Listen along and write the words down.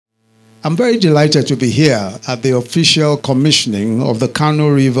I'm very delighted to be here at the official commissioning of the Kano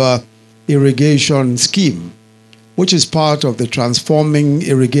River Irrigation Scheme, which is part of the Transforming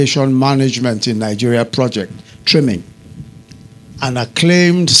Irrigation Management in Nigeria project, trimming, an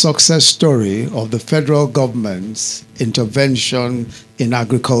acclaimed success story of the federal government's intervention in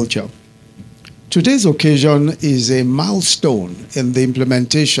agriculture. Today's occasion is a milestone in the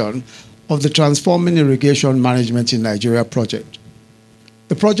implementation of the Transforming Irrigation Management in Nigeria project.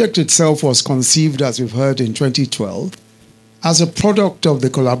 The project itself was conceived, as we've heard, in 2012 as a product of the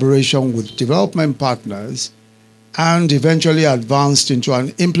collaboration with development partners and eventually advanced into an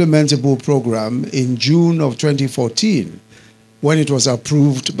implementable program in June of 2014 when it was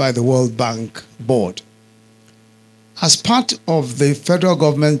approved by the World Bank Board. As part of the federal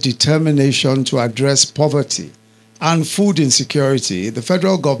government's determination to address poverty and food insecurity, the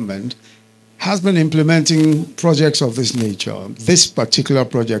federal government has been implementing projects of this nature, this particular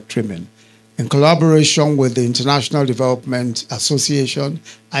project trimming, in collaboration with the International Development Association,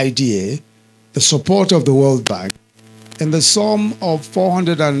 IDA, the support of the World Bank, in the sum of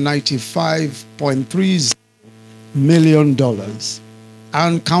 $495.30 million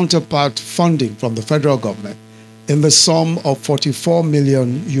and counterpart funding from the federal government in the sum of $44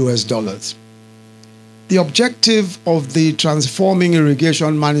 million US. The objective of the Transforming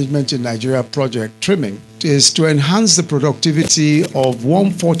Irrigation Management in Nigeria project trimming is to enhance the productivity of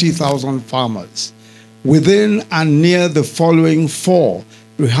 140,000 farmers within and near the following 4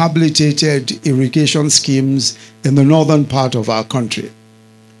 rehabilitated irrigation schemes in the northern part of our country: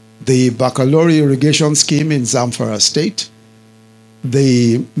 the Bunkure Irrigation Scheme in Zamfara State,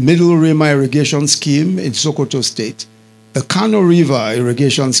 the Middle Rima Irrigation Scheme in Sokoto State, the Kano River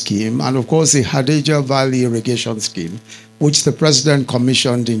Irrigation Scheme, and of course the Hadeja Valley Irrigation Scheme, which the President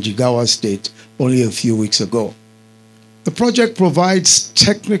commissioned in Jigawa State only a few weeks ago. The project provides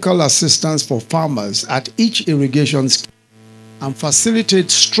technical assistance for farmers at each irrigation scheme and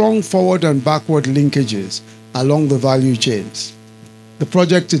facilitates strong forward and backward linkages along the value chains. The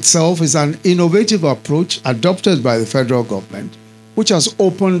project itself is an innovative approach adopted by the federal government, which has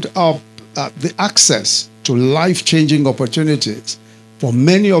opened up the access to life-changing opportunities for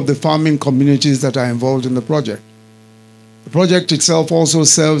many of the farming communities that are involved in the project. The project itself also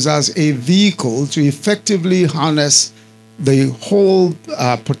serves as a vehicle to effectively harness the whole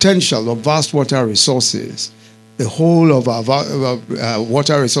potential of vast water resources, the whole of our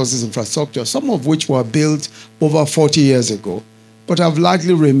water resources infrastructure, some of which were built over 40 years ago, but have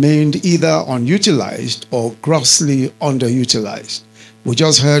largely remained either unutilized or grossly underutilized. We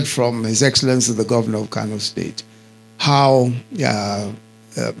just heard from His Excellency the Governor of Kano State how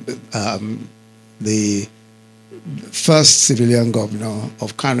the first civilian governor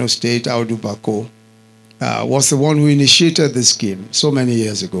of Kano State, Audu Bako, was the one who initiated the scheme so many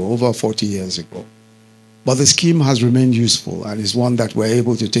years ago, over 40 years ago. But the scheme has remained useful and is one that we're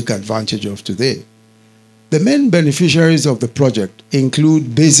able to take advantage of today. The main beneficiaries of the project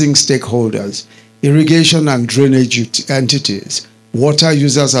include basin stakeholders, irrigation and drainage entities, water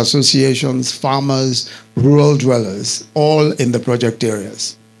users associations, farmers, rural dwellers, all in the project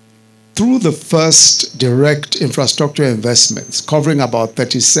areas. Through the first direct infrastructure investments covering about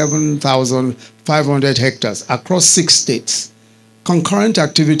 37,500 hectares across 6 states, concurrent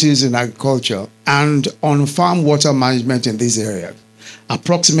activities in agriculture and on-farm water management in these areas,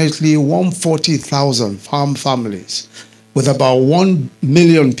 approximately 140,000 farm families with about 1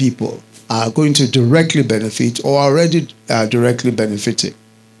 million people are going to directly benefit or already directly benefiting.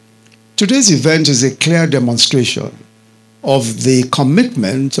 Today's event is a clear demonstration of the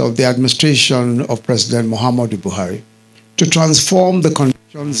commitment of the administration of President Muhammadu Buhari to transform the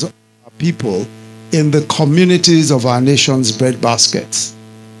conditions of our people in the communities of our nation's breadbaskets.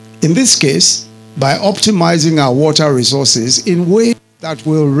 In this case, by optimizing our water resources in ways that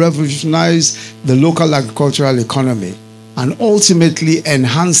will revolutionize the local agricultural economy and ultimately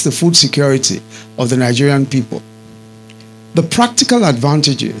enhance the food security of the Nigerian people. The practical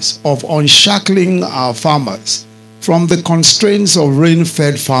advantages of unshackling our farmers from the constraints of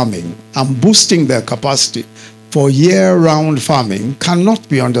rain-fed farming and boosting their capacity for year-round farming cannot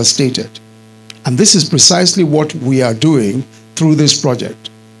be understated. And this is precisely what we are doing through this project.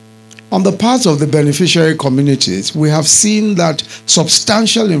 On the part of the beneficiary communities, we have seen that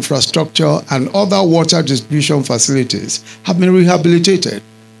substantial infrastructure and other water distribution facilities have been rehabilitated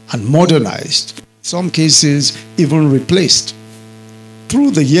and modernized, in some cases even replaced.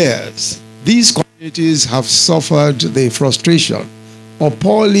 Through the years, these communities have suffered the frustration of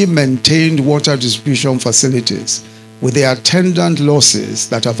poorly maintained water distribution facilities with the attendant losses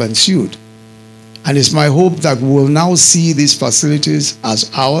that have ensued. And it's my hope that we will now see these facilities as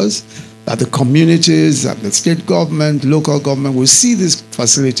ours that the communities and the state government, local government will see these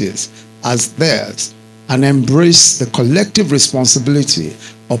facilities as theirs and embrace the collective responsibility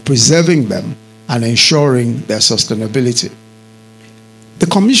of preserving them and ensuring their sustainability. The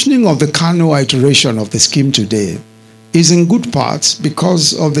commissioning of the Kano iteration of the scheme today is in good part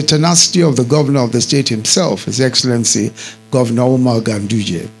because of the tenacity of the governor of the state himself, His Excellency Governor Umar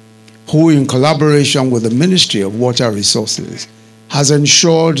Ganduje, who in collaboration with the Ministry of Water Resources has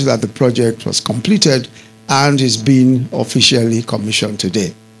ensured that the project was completed and is being officially commissioned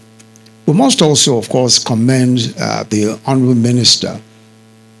today. We must also, of course, commend the Honorable Minister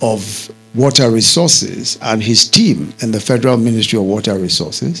of Water Resources and his team in the Federal Ministry of Water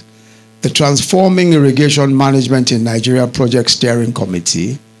Resources, the Transforming Irrigation Management in Nigeria Project Steering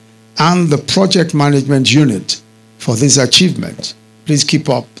Committee, and the Project Management Unit for this achievement. Please keep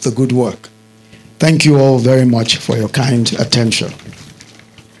up the good work. Thank you all very much for your kind attention.